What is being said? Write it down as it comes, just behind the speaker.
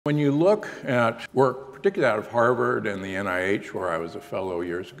When you look at work, particularly out of Harvard and the NIH, where I was a fellow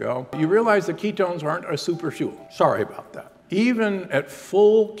years ago, you realize that ketones aren't a superfuel. Sorry about that. Even at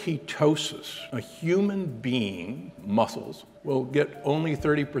full ketosis, a human being, muscles, will get only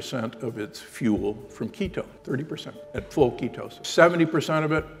 30% of its fuel from ketone, 30% at full ketosis. 70%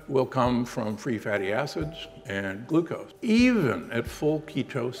 of it will come from free fatty acids and glucose. Even at full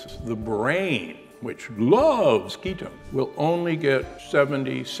ketosis, the brain, which loves ketone, will only get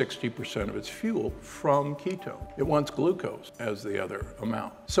 60% of its fuel from ketone. It wants glucose as the other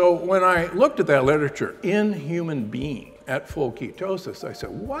amount. So when I looked at that literature in human beings at full ketosis, I said,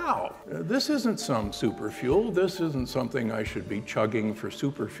 wow, this isn't some superfuel. This isn't something I should be chugging for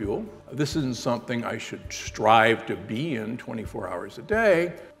superfuel. This isn't something I should strive to be in 24 hours a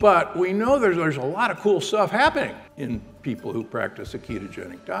day. But we know there's a lot of cool stuff happening in people who practice a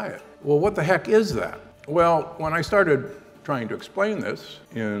ketogenic diet. Well, what the heck is that? Well, when I started trying to explain this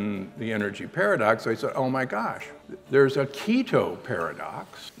in the energy paradox, I said, oh my gosh, there's a keto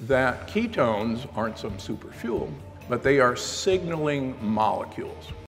paradox that ketones aren't some superfuel, but they are signaling molecules.